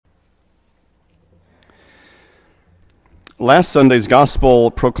Last Sunday's gospel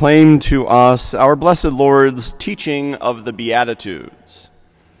proclaimed to us our blessed Lord's teaching of the Beatitudes.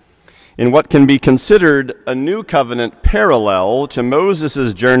 In what can be considered a new covenant parallel to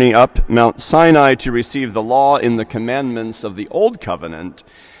Moses' journey up Mount Sinai to receive the law in the commandments of the Old Covenant,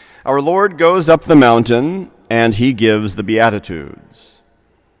 our Lord goes up the mountain and he gives the Beatitudes.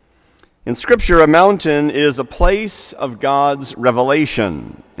 In Scripture, a mountain is a place of God's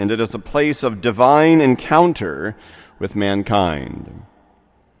revelation, and it is a place of divine encounter with mankind.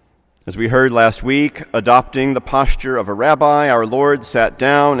 As we heard last week, adopting the posture of a rabbi, our Lord sat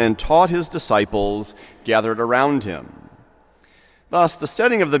down and taught his disciples gathered around him. Thus, the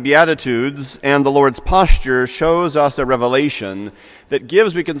setting of the Beatitudes and the Lord's posture shows us a revelation that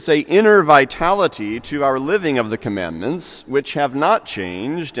gives, we can say, inner vitality to our living of the commandments, which have not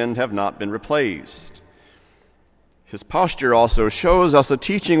changed and have not been replaced. His posture also shows us a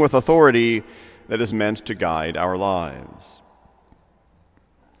teaching with authority that is meant to guide our lives.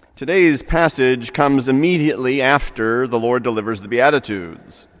 Today's passage comes immediately after the Lord delivers the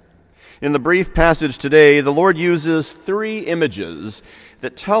Beatitudes. In the brief passage today, the Lord uses three images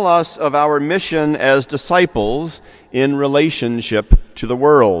that tell us of our mission as disciples in relationship to the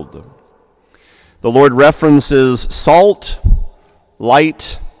world. The Lord references salt,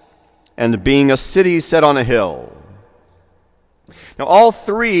 light, and being a city set on a hill. Now, all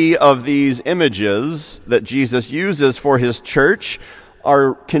three of these images that Jesus uses for his church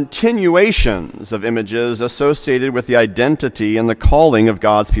are continuations of images associated with the identity and the calling of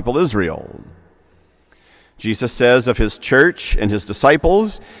God's people Israel. Jesus says of his church and his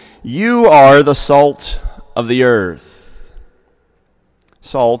disciples, "You are the salt of the earth."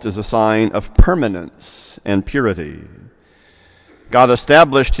 Salt is a sign of permanence and purity. God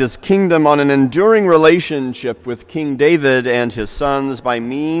established his kingdom on an enduring relationship with King David and his sons by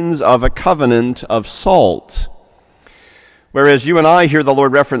means of a covenant of salt. Whereas you and I hear the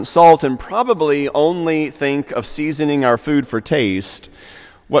Lord reference salt and probably only think of seasoning our food for taste,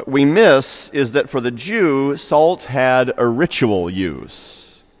 what we miss is that for the Jew, salt had a ritual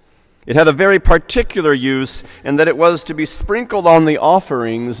use. It had a very particular use in that it was to be sprinkled on the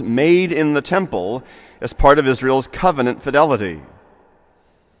offerings made in the temple as part of Israel's covenant fidelity.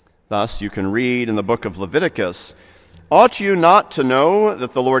 Thus, you can read in the book of Leviticus, "Ought you not to know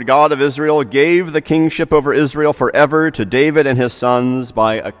that the Lord God of Israel gave the kingship over Israel forever to David and his sons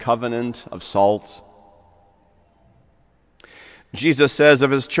by a covenant of salt?" Jesus says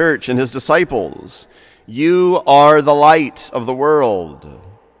of his church and his disciples, "You are the light of the world."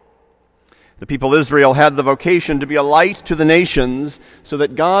 The people Israel had the vocation to be a light to the nations so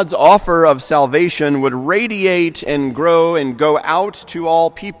that God's offer of salvation would radiate and grow and go out to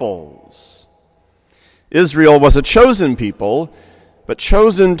all peoples. Israel was a chosen people, but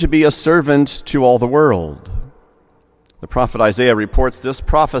chosen to be a servant to all the world. The prophet Isaiah reports this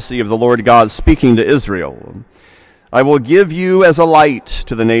prophecy of the Lord God speaking to Israel. "I will give you as a light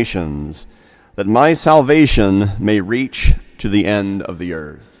to the nations, that my salvation may reach to the end of the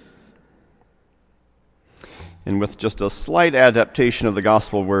earth." And with just a slight adaptation of the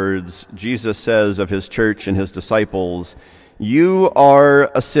gospel words, Jesus says of his church and his disciples, "You are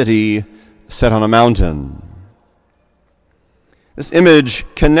a city set on a mountain." This image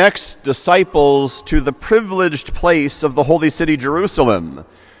connects disciples to the privileged place of the holy city Jerusalem,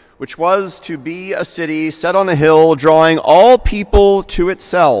 which was to be a city set on a hill, drawing all people to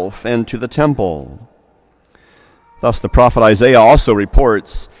itself and to the temple. Thus the prophet Isaiah also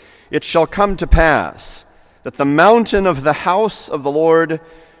reports, "It shall come to pass that the mountain of the house of the Lord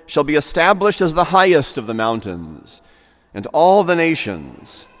shall be established as the highest of the mountains, and all the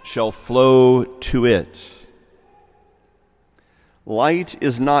nations shall flow to it." Light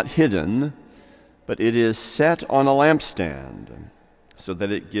is not hidden, but it is set on a lampstand, so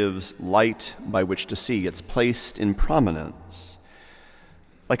that it gives light by which to see. It's placed in prominence.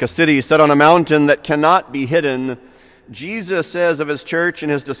 Like a city set on a mountain that cannot be hidden, Jesus says of his church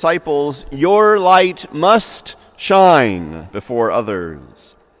and his disciples, "Your light must shine before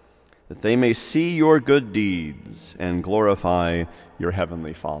others, that they may see your good deeds and glorify your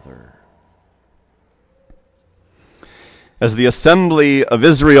heavenly Father." As the assembly of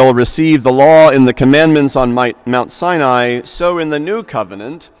Israel received the law and the commandments on Mount Sinai, so in the new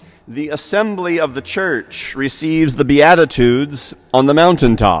covenant, the assembly of the church receives the Beatitudes on the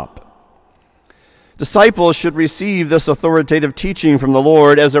mountaintop. Disciples should receive this authoritative teaching from the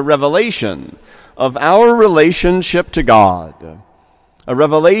Lord as a revelation of our relationship to God, a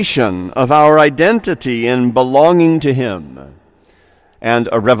revelation of our identity in belonging to him, and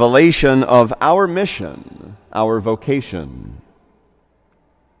a revelation of our mission, our vocation.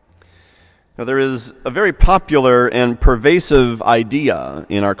 Now, there is a very popular and pervasive idea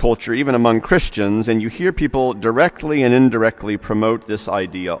in our culture, even among Christians, and you hear people directly and indirectly promote this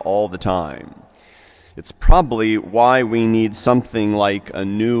idea all the time. It's probably why we need something like a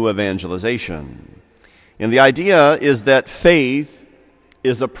new evangelization. And the idea is that faith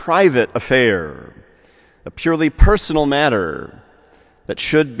is a private affair, a purely personal matter that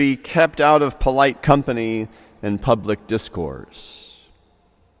should be kept out of polite company and public discourse.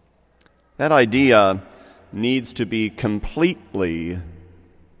 That idea needs to be completely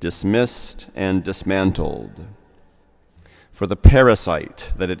dismissed and dismantled for the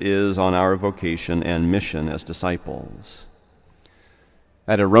parasite that it is on our vocation and mission as disciples.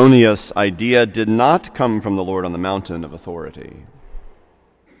 That erroneous idea did not come from the Lord on the mountain of authority.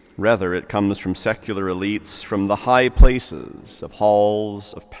 Rather, it comes from secular elites from the high places of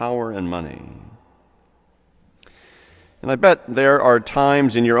halls of power and money. And I bet there are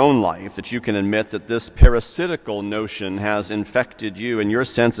times in your own life that you can admit that this parasitical notion has infected you and your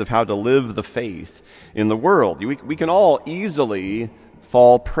sense of how to live the faith in the world. We can all easily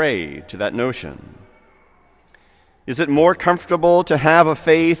fall prey to that notion. Is it more comfortable to have a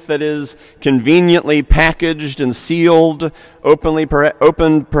faith that is conveniently packaged and sealed,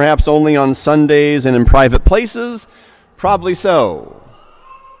 opened perhaps only on Sundays and in private places? Probably so.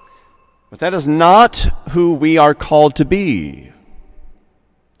 But that is not who we are called to be.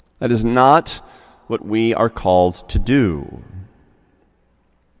 That is not what we are called to do.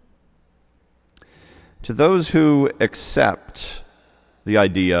 To those who accept the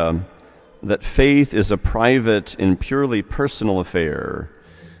idea that faith is a private and purely personal affair,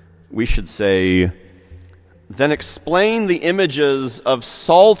 we should say, then explain the images of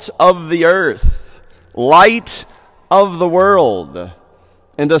salt of the earth, light of the world,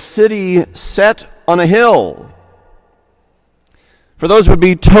 and a city set on a hill. For those would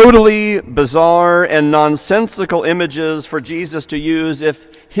be totally bizarre and nonsensical images for Jesus to use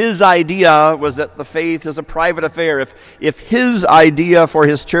if his idea was that the faith is a private affair, if his idea for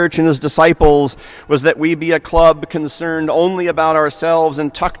his church and his disciples was that we be a club concerned only about ourselves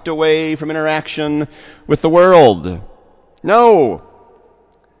and tucked away from interaction with the world. No.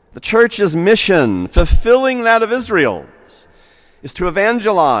 The church's mission, fulfilling that of Israel, is to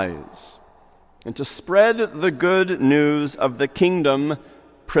evangelize and to spread the good news of the kingdom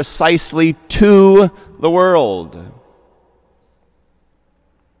precisely to the world.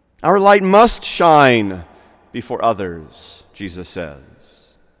 Our light must shine before others, Jesus says.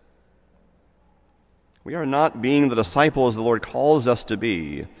 We are not being the disciples the Lord calls us to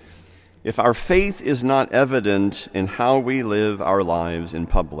be if our faith is not evident in how we live our lives in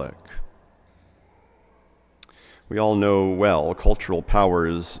public. We all know well cultural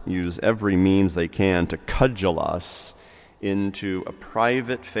powers use every means they can to cudgel us into a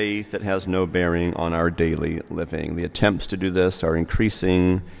private faith that has no bearing on our daily living. The attempts to do this are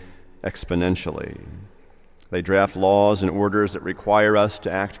increasing exponentially. They draft laws and orders that require us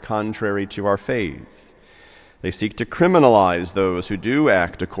to act contrary to our faith. They seek to criminalize those who do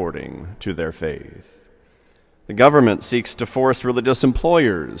act according to their faith. The government seeks to force religious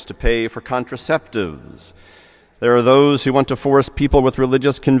employers to pay for contraceptives. There are those who want to force people with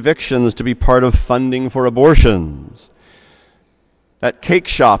religious convictions to be part of funding for abortions. That cake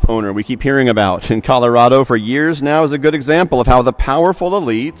shop owner we keep hearing about in Colorado for years now is a good example of how the powerful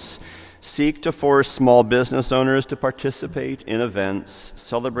elites seek to force small business owners to participate in events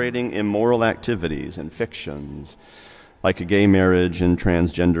celebrating immoral activities and fictions like gay marriage and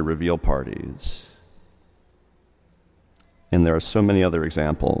transgender reveal parties. And there are so many other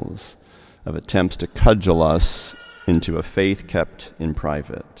examples of attempts to cudgel us into a faith kept in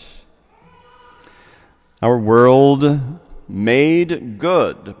private. Our world, made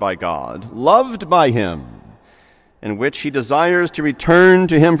good by God, loved by him, in which he desires to return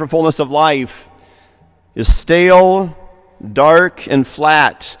to him for fullness of life, is stale, dark, and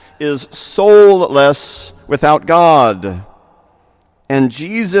flat, is soulless without God. And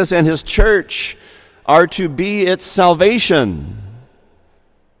Jesus and his church are to be its salvation.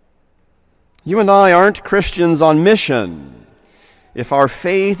 You and I aren't Christians on mission if our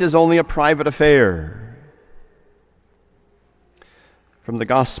faith is only a private affair. From the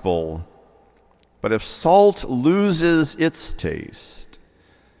gospel, but if salt loses its taste,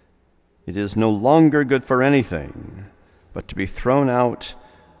 it is no longer good for anything but to be thrown out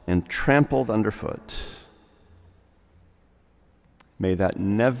and trampled underfoot. May that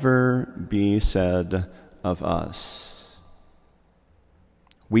never be said of us.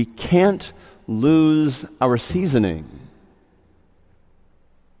 We can't lose our seasoning.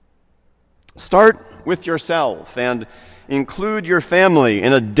 Start with yourself and include your family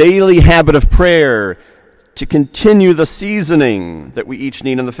in a daily habit of prayer to continue the seasoning that we each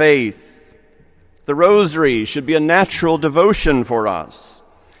need in the faith. The rosary should be a natural devotion for us.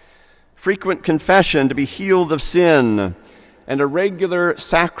 Frequent confession to be healed of sin and a regular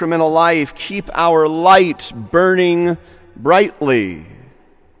sacramental life keep our light burning brightly.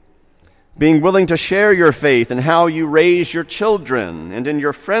 Being willing to share your faith in how you raise your children and in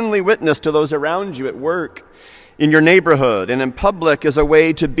your friendly witness to those around you at work, in your neighborhood, and in public is a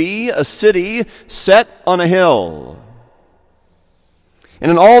way to be a city set on a hill.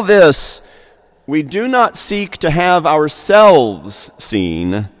 And in all this, we do not seek to have ourselves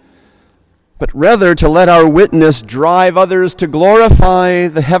seen, but rather to let our witness drive others to glorify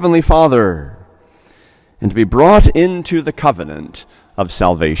the Heavenly Father and to be brought into the covenant of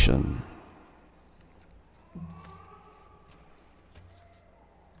salvation.